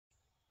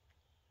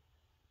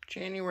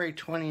January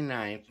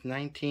 29th,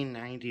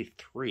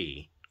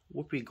 1993,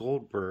 Whoopi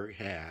Goldberg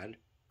had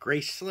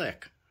Grace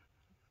Slick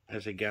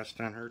as a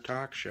guest on her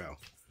talk show.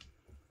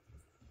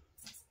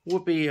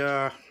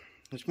 Whoopi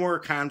is more a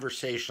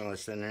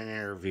conversationalist than an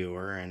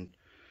interviewer, and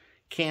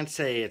can't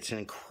say it's an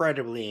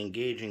incredibly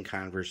engaging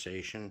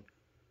conversation,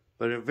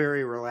 but a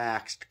very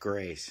relaxed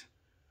Grace,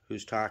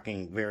 who's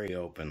talking very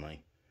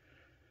openly.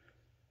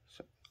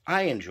 So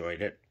I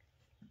enjoyed it,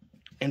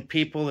 and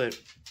people that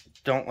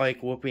don't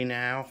like Whoopi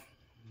now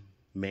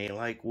may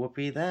like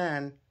Whoopi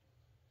then.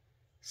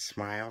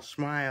 Smile,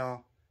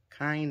 smile,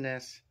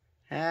 kindness,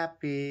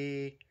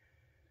 happy,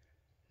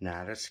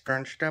 not a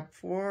scrunched up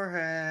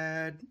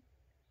forehead.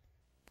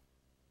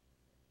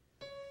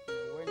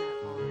 We're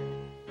not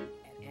on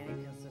at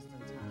any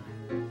consistent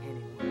time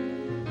anywhere.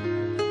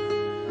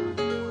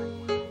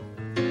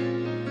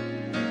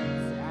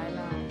 I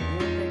know.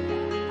 You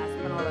think I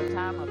spend all the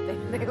time up there.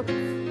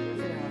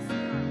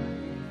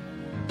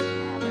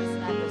 That's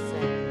not the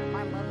same.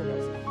 My mother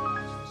doesn't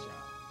watch the show,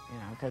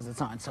 because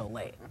it's on so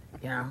late,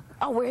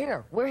 Oh, we're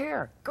here. We're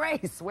here.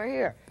 Grace, we're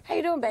here. How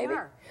you doing, baby?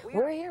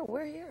 We're here.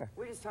 We're here.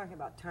 We're just talking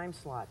about time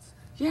slots.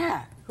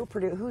 Yeah. Who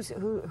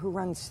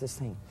runs this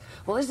thing?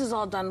 Well, this is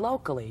all done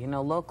locally.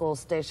 Local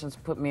stations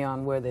put me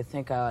on where they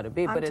think I ought to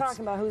be. I'm but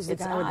talking about who's the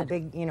guy with the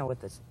big, big,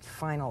 with the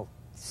final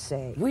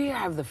say. We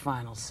have the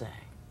final say.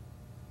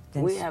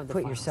 Then we have the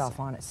put final yourself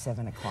say. On at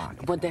 7 o'clock.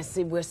 But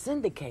see, we're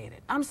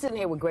syndicated. I'm sitting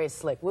here with Grace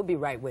Slick. We'll be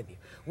right with you.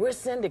 We're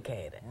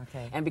syndicated.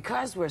 Okay. And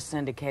because we're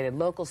syndicated,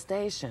 local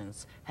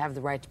stations have the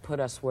right to put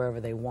us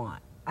wherever they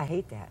want. I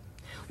hate that.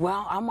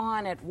 Well, I'm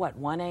on at, what,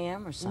 1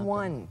 a.m. or something?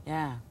 1.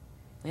 Yeah.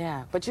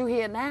 Yeah. But you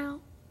here now?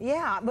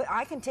 Yeah, but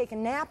I can take a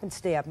nap and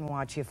stay up and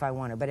watch you if I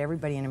want to, but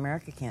everybody in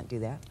America can't do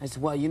that.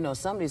 Well,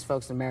 some of these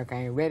folks in America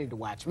ain't ready to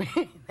watch me.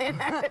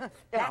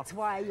 That's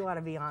why you ought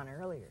to be on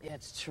earlier.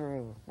 It's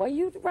true. Well,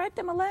 you write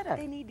them a letter.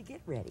 They need to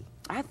get ready.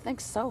 I think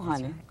so,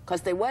 honey.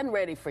 Because right. they wasn't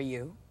ready for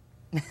you.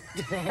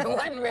 They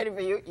wasn't ready for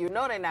you. You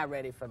know they're not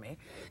ready for me.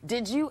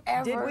 Did you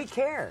ever... Did we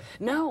care?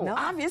 No,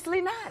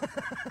 obviously not.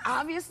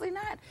 Obviously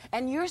not.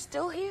 And you're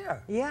still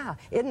here. Yeah.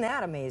 Isn't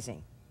that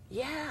amazing?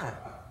 Yeah.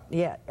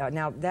 Yeah.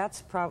 Now,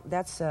 that's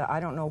I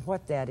don't know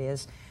what that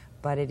is,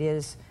 but it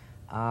is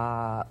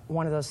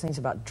one of those things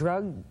about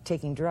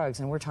taking drugs,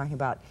 and we're talking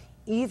about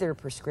either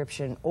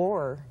prescription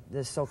or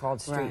the so-called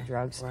street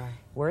drugs,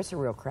 where it's a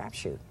real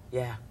crapshoot.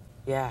 Yeah.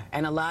 Yeah.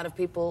 And a lot of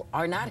people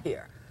are not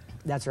here.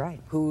 That's right.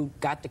 Who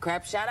got the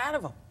crap shot out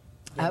of them.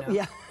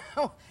 Yeah.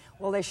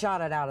 Well, they shot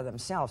it out of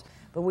themselves.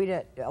 But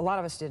a lot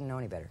of us didn't know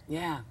any better.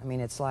 Yeah. I mean,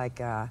 it's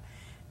like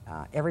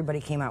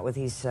everybody came out with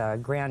these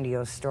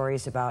grandiose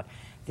stories about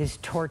this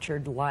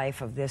tortured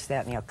life of this,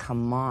 that, and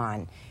come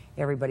on.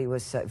 Everybody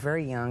was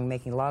very young,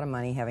 making a lot of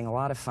money, having a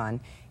lot of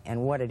fun.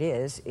 And what it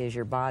is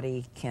your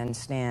body can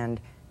stand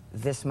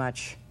this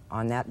much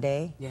on that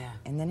day,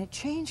 and then it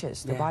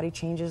changes. The body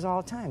changes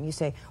all the time. You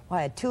say, well,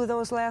 I had 2 of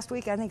those last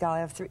week, I think I'll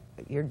have 3.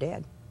 You're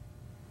dead.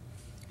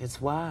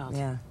 It's wild.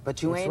 Yeah.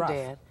 But you ain't rough.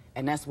 dead,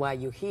 and that's why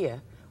you're here.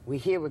 We're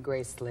here with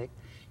Grace Slick.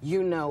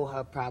 You know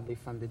her probably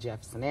from the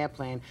Jefferson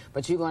airplane,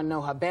 but you're going to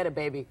know her better,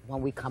 baby,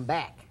 when we come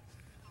back.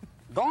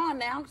 Go on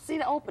now. See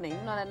the opening. You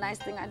know that nice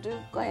thing I do?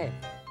 Go ahead.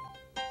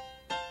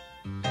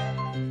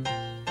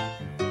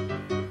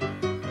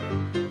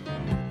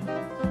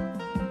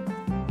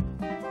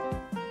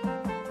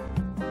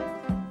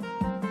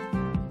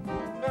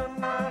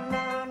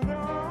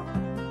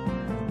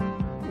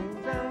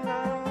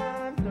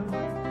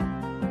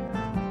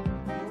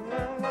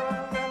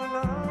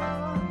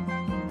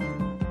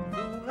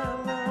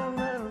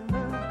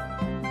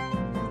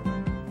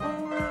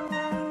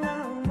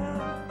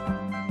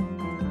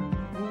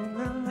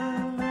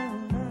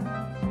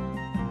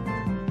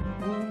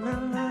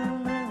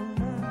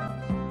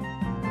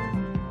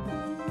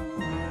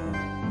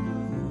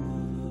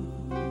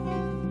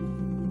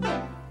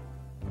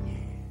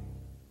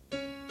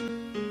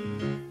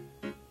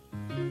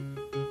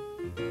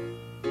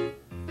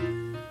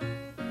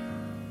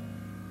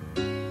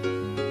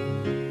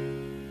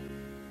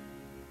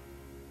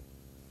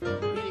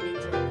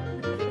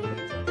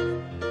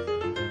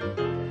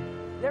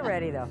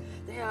 Ready, though.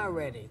 They are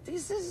ready.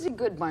 This is a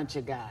good bunch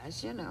of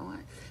guys,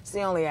 It's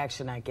the only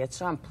action I get,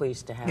 so I'm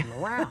pleased to have them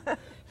around,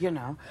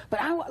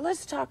 But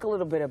let's talk a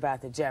little bit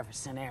about the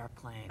Jefferson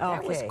airplane. Okay.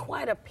 That was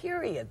quite a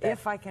period.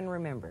 If I can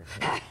remember.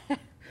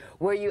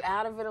 Were you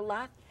out of it a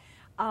lot?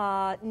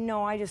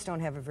 No, I just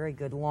don't have a very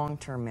good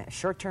long-term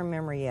short-term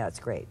memory, yeah, it's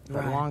great.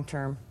 But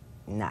long-term,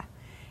 nah.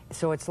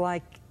 So it's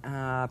like,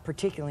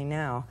 particularly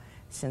now,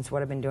 since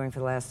what I've been doing for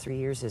the last 3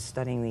 years is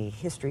studying the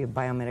history of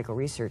biomedical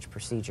research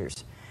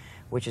procedures,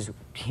 which is,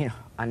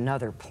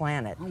 another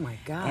planet. Oh, my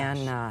gosh.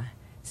 And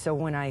so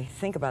when I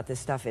think about this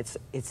stuff, it's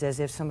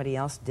as if somebody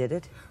else did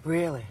it.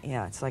 Really?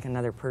 Yeah, it's like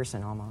another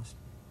person almost.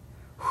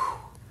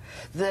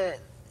 I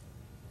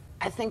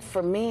think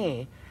for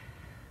me,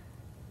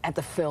 at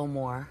the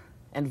Fillmore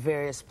and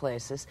various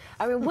places,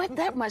 I mean,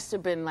 that must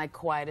have been like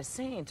quite a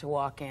scene to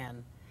walk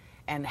in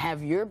and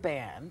have your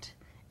band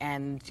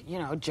and,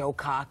 Joe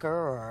Cocker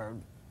or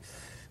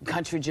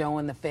Country Joe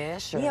and the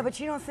Fish? Or... Yeah, but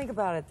you don't think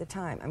about it at the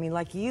time. I mean,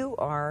 like, you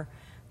are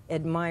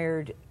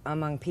admired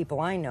among people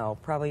I know,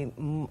 probably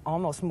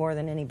almost more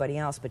than anybody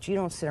else, but you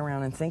don't sit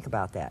around and think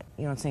about that.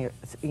 You don't think,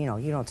 you know,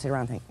 you don't sit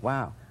around and think,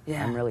 wow,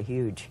 yeah. I'm really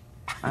huge.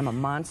 I'm a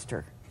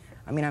monster.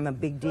 I mean, I'm a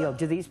big deal.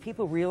 Do these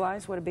people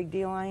realize what a big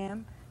deal I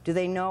am? Do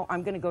they know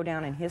I'm going to go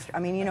down in history? I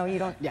mean, you know, you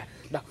don't... Yeah,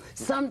 no.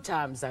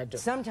 Sometimes I do.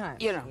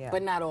 Sometimes. You know, yeah.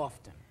 but not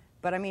often.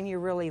 But, I mean, you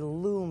really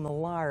loom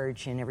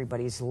large in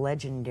everybody's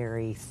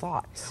legendary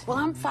thoughts. Well,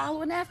 I'm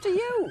following after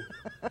you.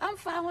 I'm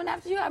following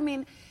after you. I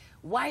mean,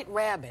 White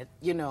Rabbit,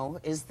 you know,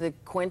 is the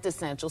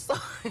quintessential song.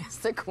 It's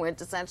the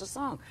quintessential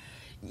song.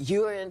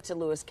 You're into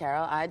Lewis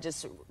Carroll. I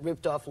just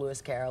ripped off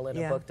Lewis Carroll in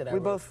a book that I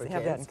wrote for kids. We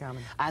both have that in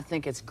common. I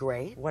think it's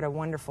great. What a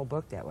wonderful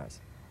book that was.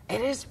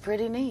 It is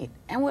pretty neat.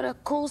 And what a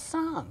cool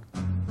song.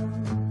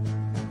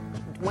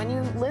 When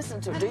you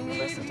listen to it, do you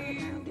listen to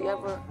it now? Do you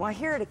ever? Well, I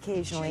hear it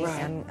occasionally,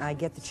 right. and I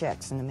get the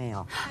checks in the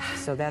mail.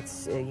 So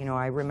that's, you know,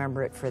 I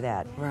remember it for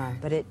that. Right.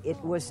 But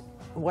it was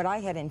what I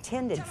had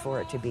intended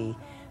for it to be.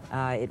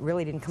 It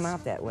really didn't come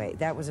out that way.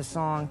 That was a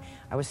song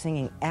I was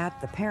singing at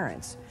the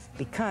parents,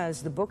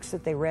 because the books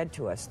that they read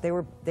to us, they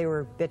were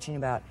bitching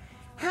about,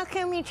 how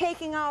come you're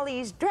taking all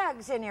these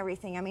drugs and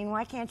everything? I mean,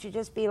 why can't you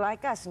just be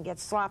like us and get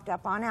slopped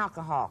up on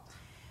alcohol?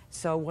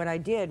 So what I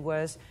did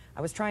was,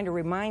 I was trying to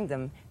remind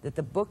them that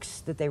the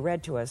books that they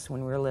read to us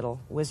when we were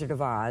little, Wizard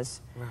of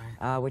Oz,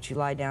 right. Which you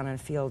lie down in a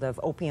field of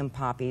opium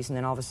poppies and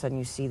then all of a sudden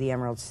you see the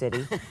Emerald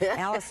City.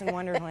 Alice in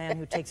Wonderland,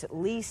 who takes at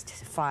least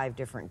 5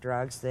 different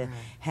drugs, the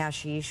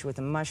hashish with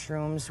the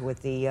mushrooms,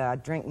 with the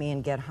drink me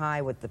and get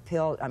high with the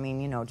pill. I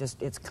mean, you know,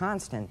 just, it's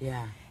constant.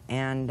 Yeah.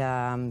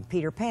 And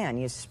Peter Pan,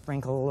 you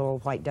sprinkle a little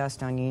white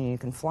dust on you and you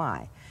can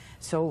fly.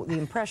 So the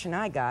impression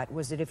I got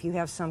was that if you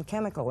have some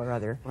chemical or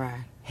other,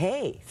 right.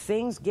 hey,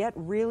 things get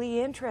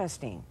really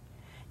interesting.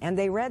 And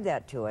they read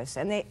that to us,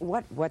 and they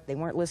they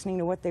weren't listening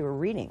to what they were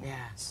reading. Yeah.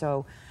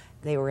 So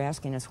they were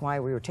asking us why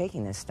we were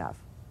taking this stuff.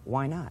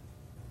 Why not?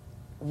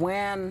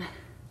 When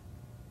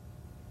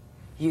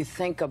you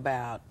think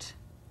about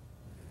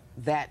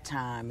that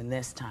time and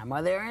this time,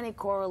 are there any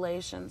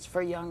correlations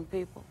for young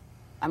people?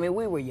 I mean,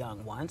 we were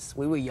young once.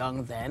 We were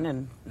young then,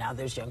 and now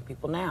there's young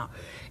people now.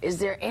 Is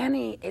there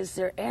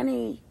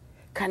any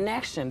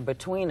connection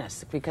between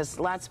us? Because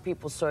lots of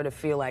people sort of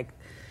feel like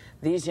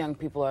these young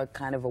people are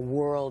kind of a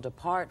world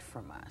apart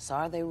from us.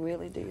 Are they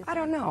really, do you think? I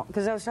don't know,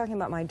 because I was talking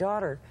about my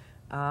daughter.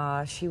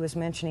 She was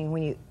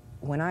mentioning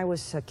when I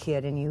was a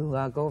kid and you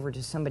go over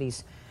to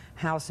somebody's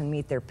house and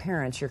meet their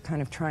parents, you're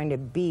kind of trying to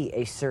be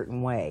a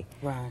certain way,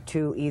 right.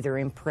 to either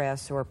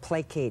impress or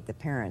placate the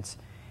parents.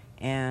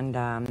 And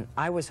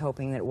I was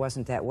hoping that it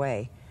wasn't that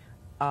way.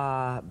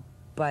 But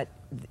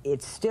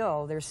there's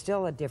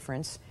still a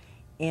difference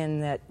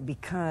in that,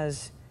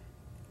 because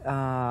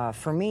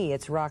for me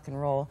it's rock and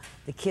roll.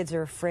 The kids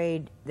are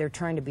afraid, they're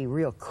trying to be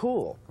real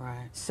cool.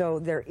 Right. So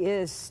there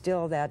is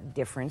still that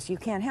difference. You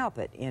can't help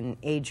it in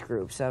age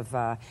groups of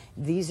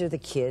these are the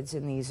kids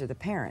and these are the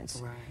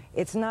parents. Right.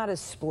 It's not as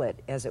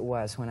split as it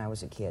was when I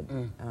was a kid,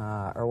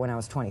 or when I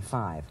was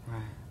 25.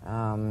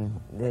 Right.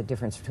 The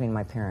difference between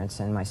my parents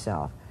and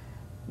myself.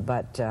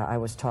 But I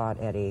was taught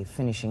at a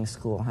finishing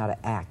school how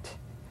to act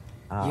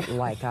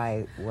like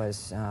I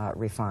was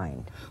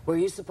refined. Were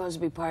you supposed to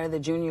be part of the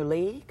junior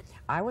league?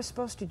 I was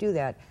supposed to do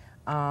that.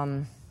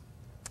 I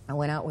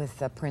went out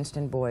with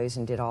Princeton boys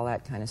and did all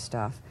that kind of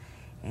stuff.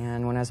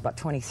 And when I was about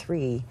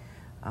 23,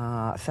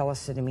 a fellow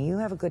said to me, you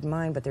have a good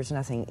mind, but there's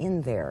nothing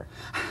in there.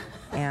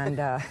 And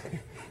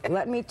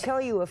let me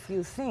tell you a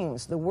few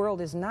things. The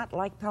world is not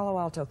like Palo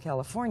Alto,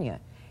 California.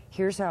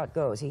 Here's how it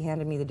goes. He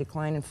handed me The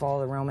Decline and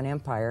Fall of the Roman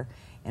Empire,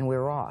 and we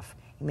were off.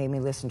 He made me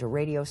listen to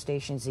radio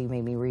stations. He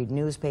made me read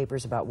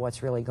newspapers about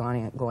what's really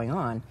going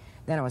on.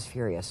 Then I was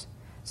furious.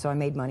 So I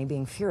made money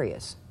being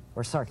furious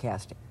or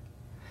sarcastic.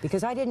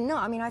 Because I didn't know.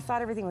 I mean, I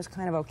thought everything was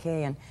kind of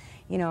okay, and,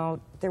 you know,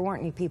 there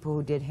weren't any people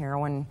who did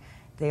heroin.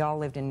 They all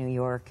lived in New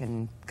York,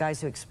 and guys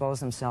who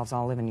expose themselves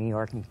all live in New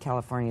York, and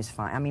California's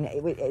fine. I mean,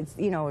 it's,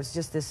 you know, it's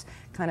just this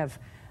kind of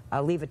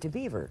Leave It to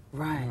Beaver.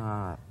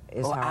 Right.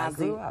 Is how I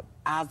grew up.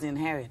 Ozzie and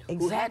Harriet, exactly.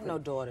 who had no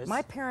daughters.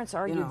 My parents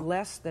argued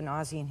less than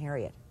Ozzie and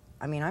Harriet.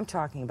 I mean, I'm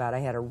talking about I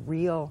had a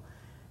real,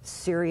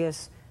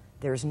 serious,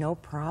 there's no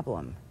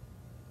problem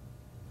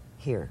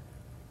here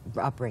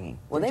upbringing.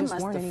 Well, they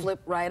must have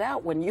flipped right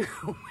out when you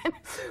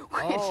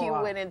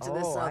went into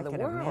this other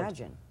world. I can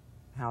imagine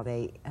how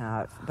they,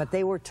 but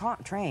they were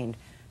trained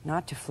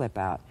not to flip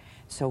out.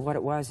 So what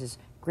it was is,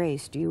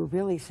 Grace, do you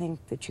really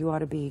think that you ought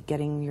to be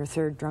getting your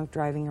 3rd drunk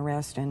driving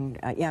arrest? And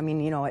yeah, I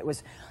mean, you know, it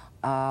was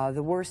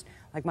the worst.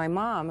 Like, my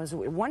mom was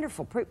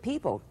wonderful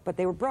people, but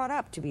they were brought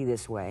up to be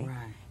this way.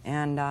 Right.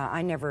 And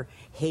I never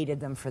hated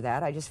them for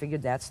that. I just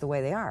figured that's the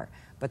way they are.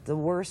 But the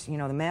worst, you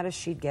know, the maddest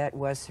she'd get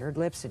was her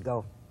lips would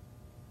go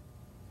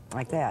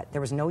like that.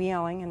 There was no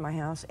yelling in my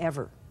house,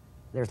 ever.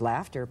 There's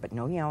laughter, but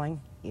no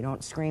yelling. You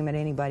don't scream at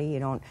anybody. You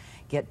don't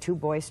get too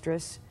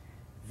boisterous.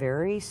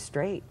 Very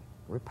straight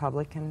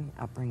Republican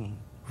upbringing.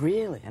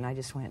 Really? And I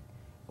just went,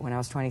 when I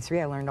was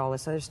 23, I learned all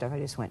this other stuff. I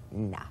just went,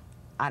 nah,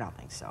 I don't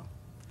think so.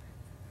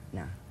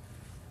 No.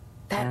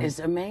 That is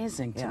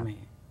amazing to me.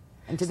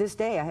 And to this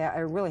day, I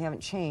really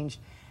haven't changed,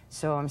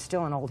 so I'm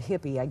still an old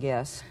hippie, I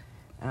guess,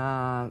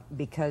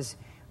 because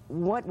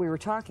what we were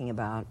talking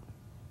about,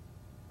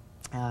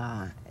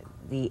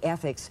 the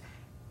ethics,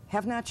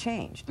 have not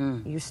changed.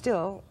 You're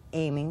still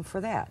aiming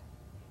for that,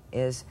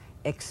 is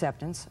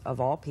acceptance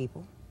of all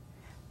people.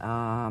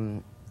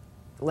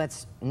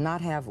 Let's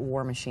not have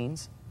war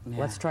machines.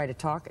 Let's try to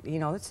talk, you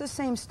know, it's the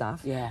same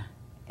stuff. Yeah.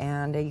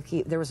 And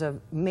there was a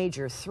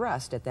major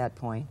thrust at that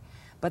point,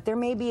 but there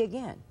may be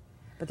again.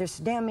 But there's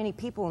damn many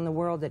people in the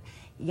world, that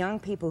young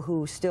people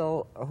who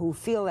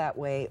feel that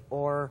way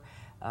or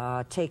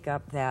take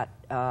up that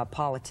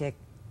politic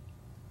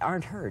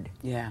aren't heard.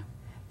 Yeah.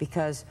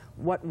 Because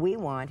what we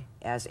want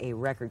as a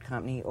record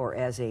company or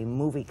as a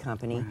movie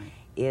company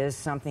is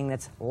something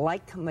that's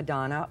like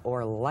Madonna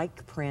or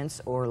like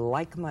Prince or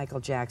like Michael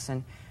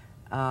Jackson,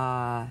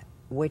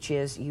 which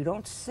is, you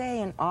don't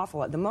say an awful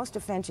lot. The most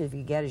offensive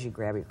you get is you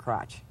grab your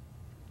crotch.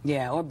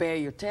 Yeah, or bare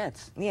your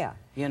tits. Yeah.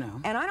 You know.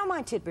 And I don't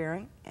mind tit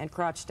bearing and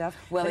crotch stuff.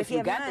 Well, but if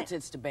you got the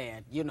tits to bare,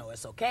 you know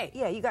it's okay.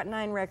 Yeah, you got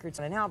 9 records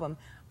on an album.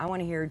 I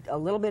want to hear a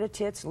little bit of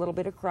tits, a little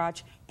bit of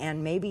crotch,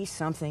 and maybe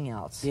something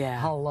else. Yeah.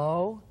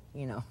 Hello?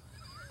 You know.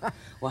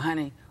 Well,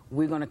 honey,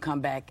 we're going to come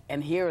back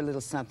and hear a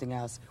little something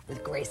else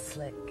with Grace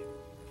Slick.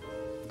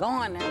 Go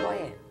on now, go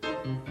ahead.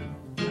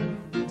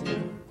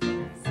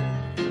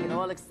 Get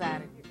all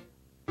excited.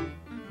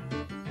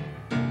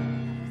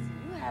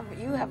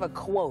 You have a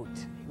quote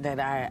that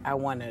I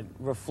want to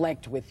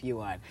reflect with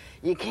you on.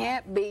 You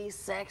can't be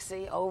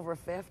sexy over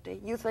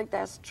 50. You think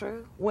that's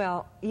true?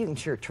 Well, you can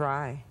sure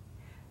try.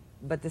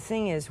 But the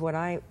thing is, what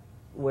I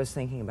was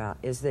thinking about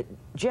is that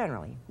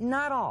generally,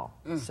 not all,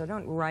 so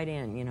don't write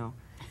in, you know,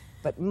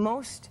 but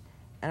most,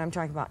 and I'm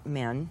talking about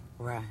men,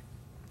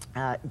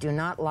 do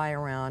not lie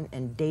around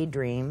and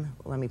daydream,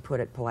 let me put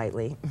it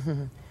politely,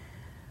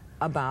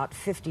 about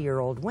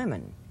 50-year-old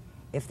women.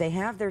 If they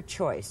have their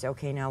choice,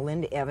 okay, now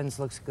Linda Evans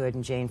looks good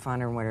and Jane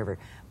Fonda or whatever,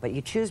 but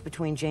you choose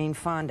between Jane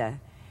Fonda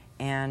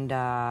and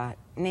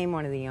name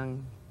one of the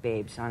young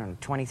babes, I don't know,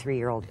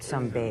 23-year-old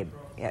some babe.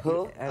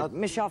 Who?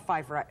 Michelle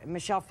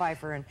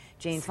Pfeiffer and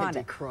Jane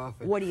Fonda.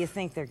 Crawford. What do you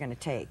think they're going to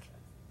take?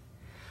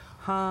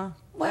 Huh?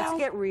 Well, let's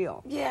get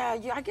real. Yeah,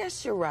 I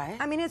guess you're right.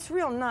 I mean, it's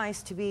real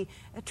nice to be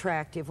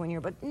attractive when you're,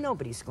 but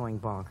nobody's going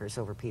bonkers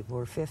over people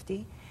who are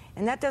 50.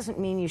 And that doesn't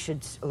mean you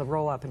should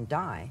roll up and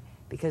die,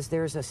 because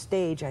there's a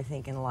stage, I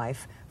think, in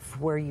life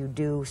where you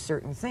do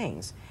certain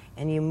things,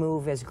 and you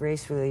move as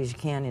gracefully as you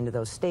can into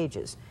those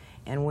stages.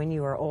 And when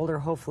you are older,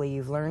 hopefully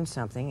you've learned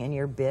something, and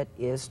your bit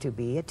is to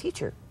be a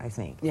teacher, I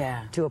think.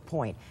 Yeah. To a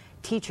point.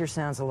 Teacher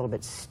sounds a little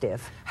bit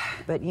stiff,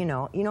 but you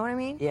know what I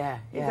mean? Yeah,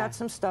 You got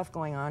some stuff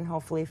going on.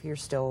 Hopefully, if you're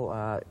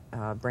still,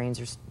 brains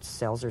or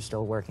cells are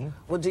still working.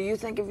 Well, do you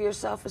think of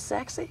yourself as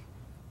sexy?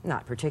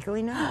 Not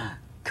particularly, no.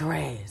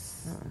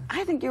 Grace,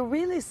 I think you're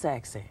really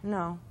sexy.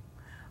 No.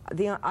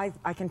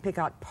 I can pick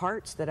out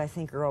parts that I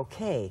think are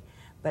okay,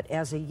 but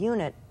as a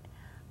unit,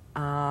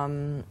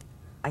 I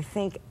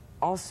think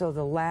also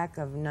the lack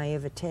of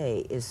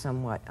naivete is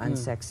somewhat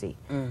unsexy.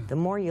 The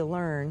more you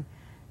learn,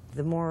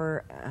 the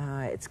more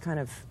it's kind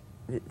of,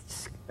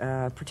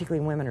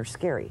 particularly women are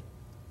scary.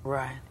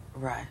 Right,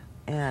 right.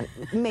 And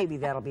maybe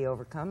that'll be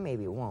overcome,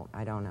 maybe it won't,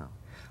 I don't know.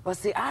 Well,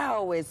 see,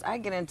 I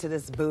get into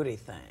this booty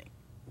thing,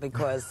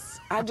 because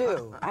I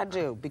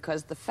do,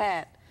 because the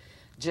fat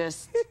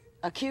just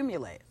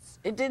accumulates.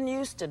 It didn't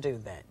used to do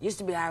that. Used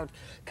to be I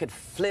could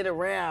flit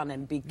around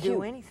and be cute.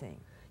 Do anything.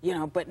 You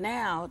know, but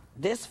now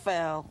this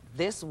fell,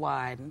 this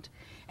widened,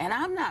 and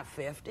I'm not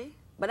 50,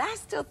 but I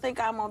still think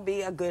I'm going to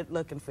be a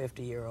good-looking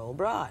 50-year-old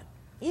broad.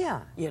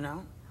 Yeah. You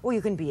know? Well,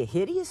 you can be a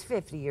hideous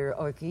 50-year,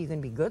 or you can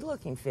be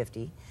good-looking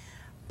 50.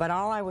 But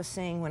all I was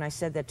saying when I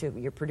said that to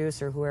your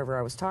producer, whoever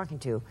I was talking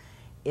to,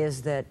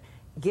 is that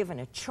given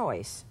a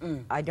choice,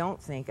 I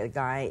don't think a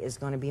guy is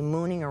going to be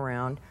mooning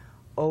around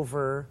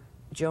over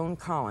Joan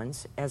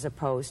Collins as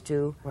opposed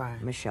to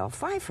Michelle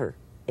Pfeiffer.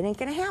 It ain't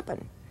going to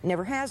happen.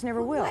 Never has,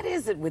 never will. What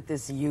is it with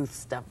this youth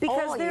stuff?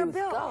 Because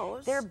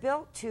they're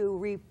built to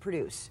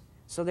reproduce.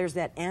 So there's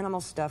that animal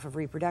stuff of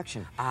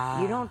reproduction.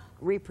 You don't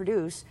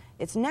reproduce,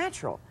 it's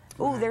natural.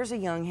 Ooh, there's a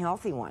young,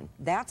 healthy one.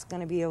 That's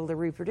going to be able to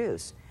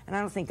reproduce. And I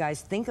don't think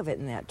guys think of it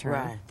in that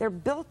term. They're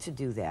built to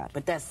do that.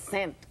 But that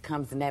scent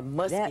comes in, that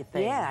musky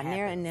thing. Yeah,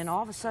 and then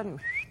all of a sudden,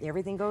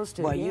 everything goes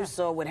to... Well, you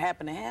saw what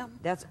happened to him?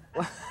 That's...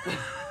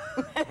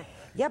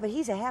 Yeah, but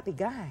he's a happy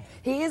guy.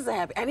 He is a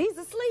happy... And he's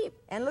asleep.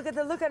 And look at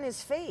the look on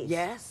his face.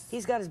 Yes.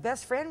 He's got his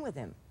best friend with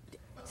him.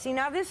 See,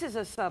 now this is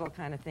a subtle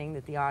kind of thing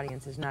that the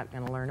audience is not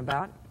going to learn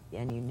about,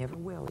 and you never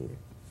will either.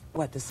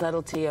 What, the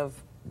subtlety of...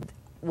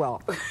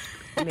 Well,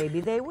 maybe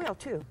they will,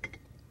 too.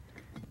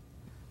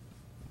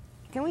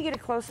 Can we get a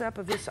close-up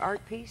of this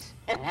art piece?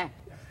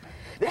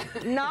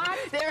 Not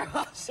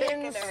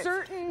in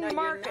certain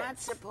markets. You're not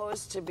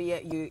supposed to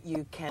be...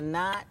 You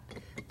cannot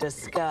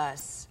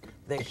discuss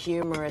the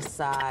humorous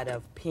side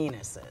of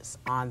penises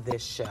on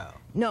this show.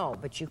 No,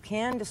 but you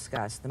can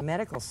discuss the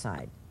medical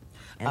side.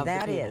 And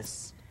that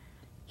is,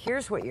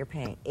 here's what you're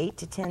paying $8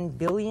 to $10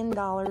 billion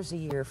a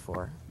year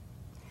for.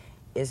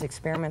 is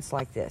experiments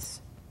like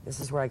this. This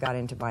is where I got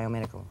into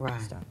biomedical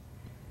stuff.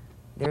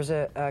 There's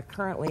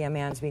currently a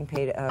man's being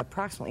paid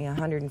approximately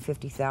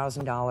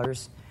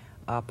 $150,000,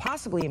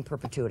 possibly in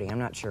perpetuity, I'm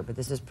not sure, but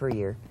this is per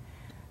year,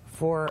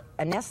 for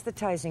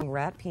anesthetizing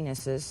rat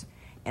penises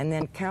and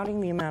then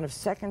counting the amount of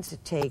seconds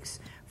it takes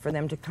for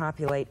them to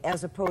copulate,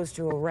 as opposed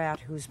to a rat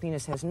whose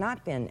penis has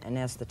not been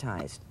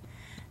anesthetized.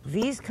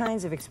 These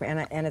kinds of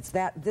experiments, and it's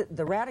that,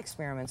 the rat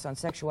experiments on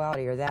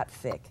sexuality are that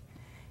thick,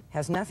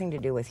 has nothing to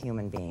do with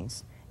human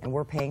beings, and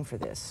we're paying for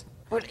this.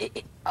 But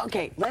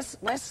okay, let's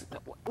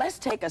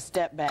take a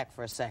step back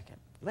for a second.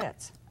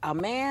 Let's. A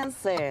man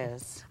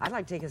says, I'd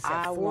like to take a step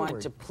I forward.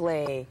 want to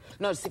play.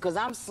 No, see, because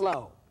I'm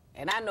slow.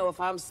 And I know if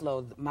I'm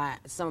slow,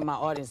 some of my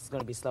audience is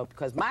going to be slow.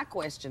 Because my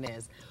question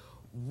is,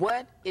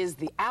 what is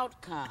the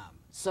outcome?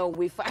 So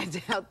we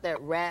find out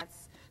that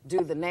rats do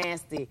the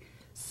nasty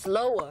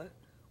slower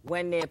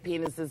when their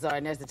penises are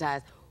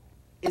anesthetized.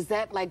 Is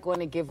that like going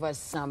to give us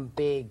some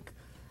big,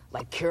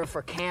 like, cure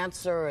for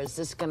cancer, or is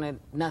this going to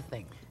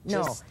nothing?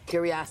 No. Just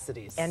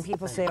curiosities. And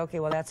people say, okay,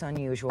 well, that's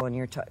unusual,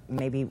 and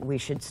maybe we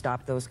should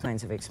stop those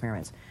kinds of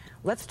experiments.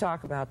 Let's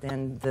talk about,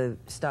 then, the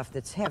stuff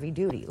that's heavy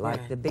duty,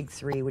 like the big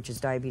three, which is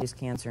diabetes,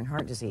 cancer, and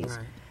heart disease.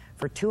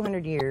 For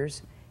 200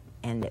 years,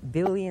 and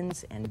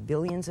billions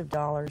of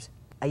dollars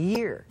a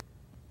year,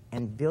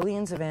 and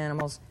billions of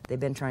animals, they've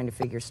been trying to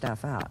figure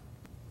stuff out.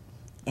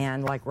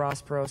 And like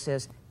Ross Perot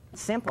says,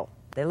 simple.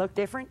 They look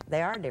different,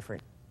 they are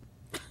different.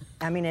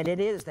 I mean, it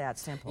is that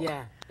simple.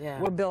 Yeah,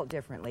 yeah. We're built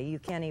differently. You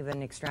can't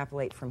even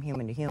extrapolate from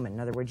human to human. In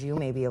other words, you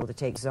may be able to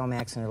take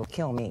Zomax and it'll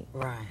kill me.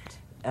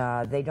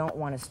 Right. They don't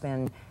want to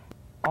spend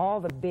all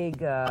the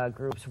big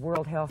groups,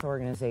 World Health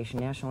Organization,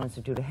 National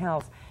Institute of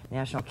Health,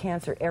 National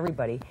Cancer,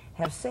 everybody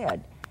have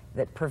said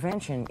that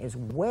prevention is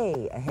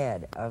way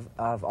ahead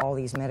of all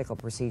these medical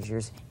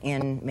procedures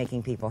in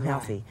making people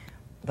healthy.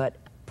 But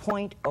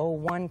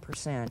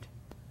 0.01%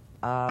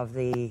 of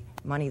the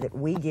money that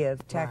we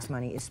give, tax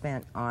money, is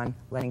spent on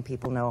letting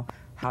people know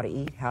how to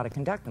eat, how to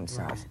conduct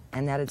themselves.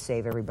 And that'd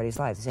save everybody's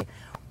lives. They say,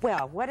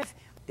 well, what if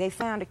they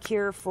found a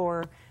cure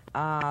for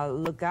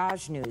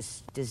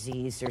Lugajnu's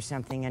disease or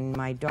something, and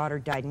my daughter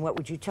died, and what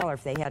would you tell her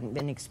if they hadn't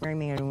been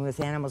experimenting with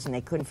animals and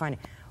they couldn't find it?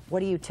 What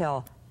do you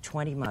tell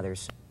 20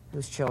 mothers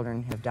whose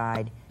children have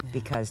died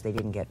because they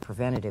didn't get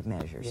preventative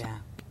measures?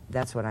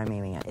 That's what I'm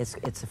aiming at.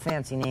 It's a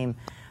fancy name.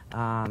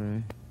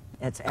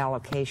 It's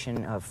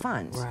allocation of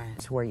funds.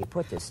 It's where you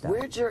put this stuff.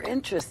 Where'd your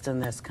interest in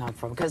this come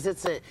from? Because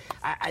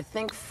I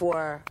think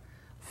for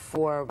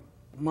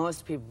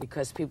most people,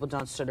 because people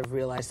don't sort of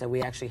realize that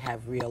we actually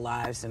have real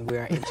lives and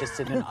we're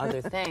interested in other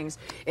things,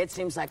 it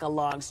seems like a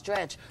long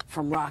stretch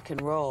from rock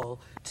and roll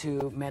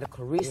to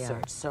medical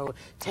research. So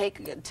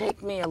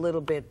take me a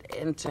little bit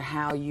into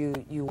how you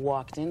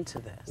walked into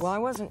this. Well, I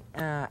wasn't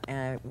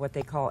what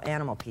they call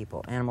animal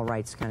people, animal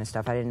rights kind of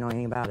stuff. I didn't know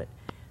anything about it.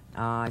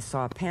 I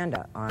saw a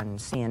panda on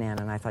CNN,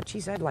 and I thought,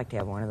 geez, I'd like to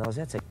have one of those.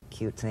 That's a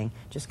cute thing,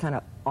 just kind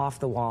of off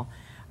the wall.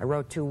 I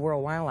wrote to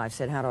World Wildlife,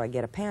 said, how do I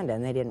get a panda?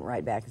 And they didn't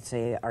write back and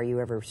say, are you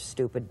ever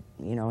stupid?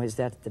 You know, is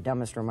that the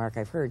dumbest remark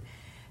I've heard?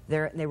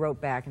 They wrote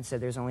back and said,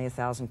 there's only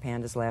 1,000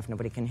 pandas left.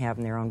 Nobody can have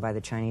them. They're owned by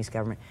the Chinese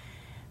government.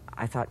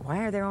 I thought, why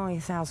are there only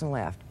 1,000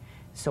 left?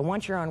 So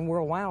once you're on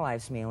World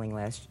Wildlife's mailing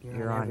list,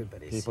 you're on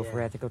People for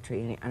Ethical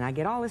Treatment. And I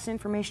get all this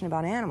information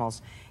about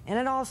animals, and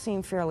it all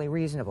seemed fairly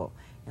reasonable.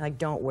 Like,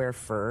 don't wear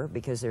fur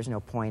because there's no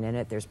point in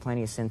it. There's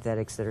plenty of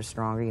synthetics that are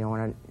stronger. You don't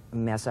want to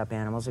mess up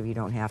animals if you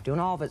don't have to.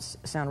 And all of it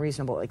sound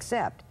reasonable,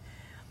 except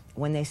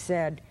when they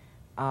said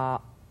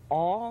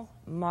all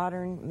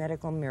modern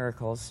medical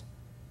miracles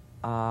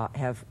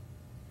have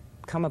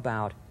come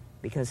about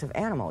because of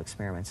animal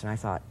experiments. And I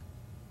thought,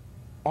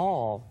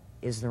 all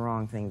is the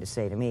wrong thing to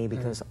say to me,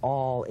 because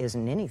all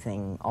isn't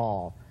anything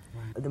all.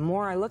 The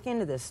more I look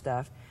into this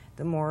stuff,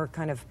 the more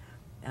kind of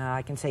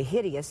I can say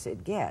hideous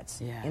it gets,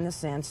 in the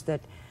sense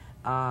that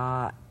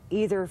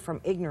either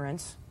from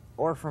ignorance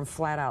or from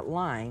flat-out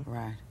lying,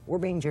 we're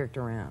being jerked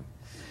around.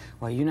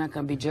 Well, you're not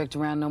going to be jerked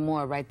around no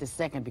more right this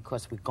second,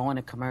 because we're going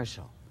to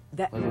commercial.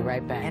 We'll be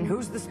right back. And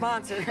who's the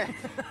sponsor?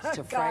 It's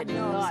a frightening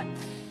thought.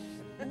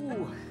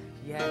 Ooh,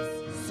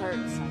 yes,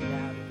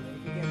 undoubtedly.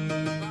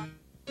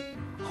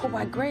 Oh,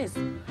 my Grace,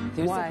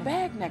 there's a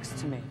bag next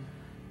to me.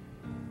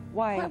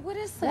 Why? What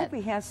is that?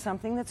 Whoopi has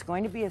something that's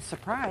going to be a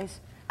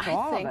surprise to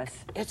all of us.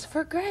 It's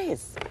for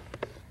Grace.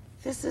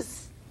 This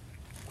is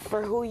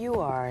for who you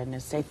are, and to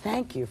say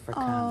thank you for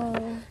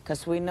coming.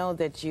 Because we know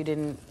that you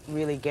didn't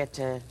really get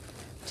to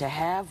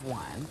have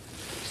one,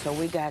 so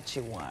we got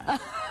you one.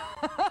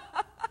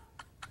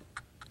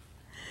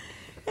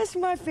 It's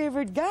my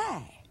favorite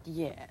guy.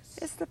 Yes.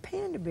 It's the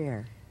panda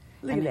bear.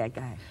 Look at that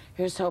guy.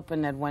 Here's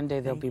hoping that one day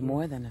there'll be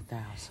more than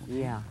 1,000.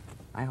 Yeah,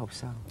 I hope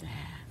so. Yeah,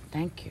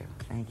 thank you.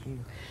 Thank you.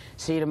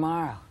 See you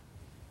tomorrow.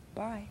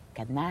 Bye.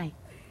 Good night.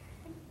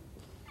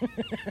 You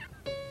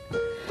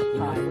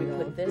know, if we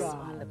put this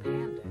on the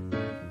panda.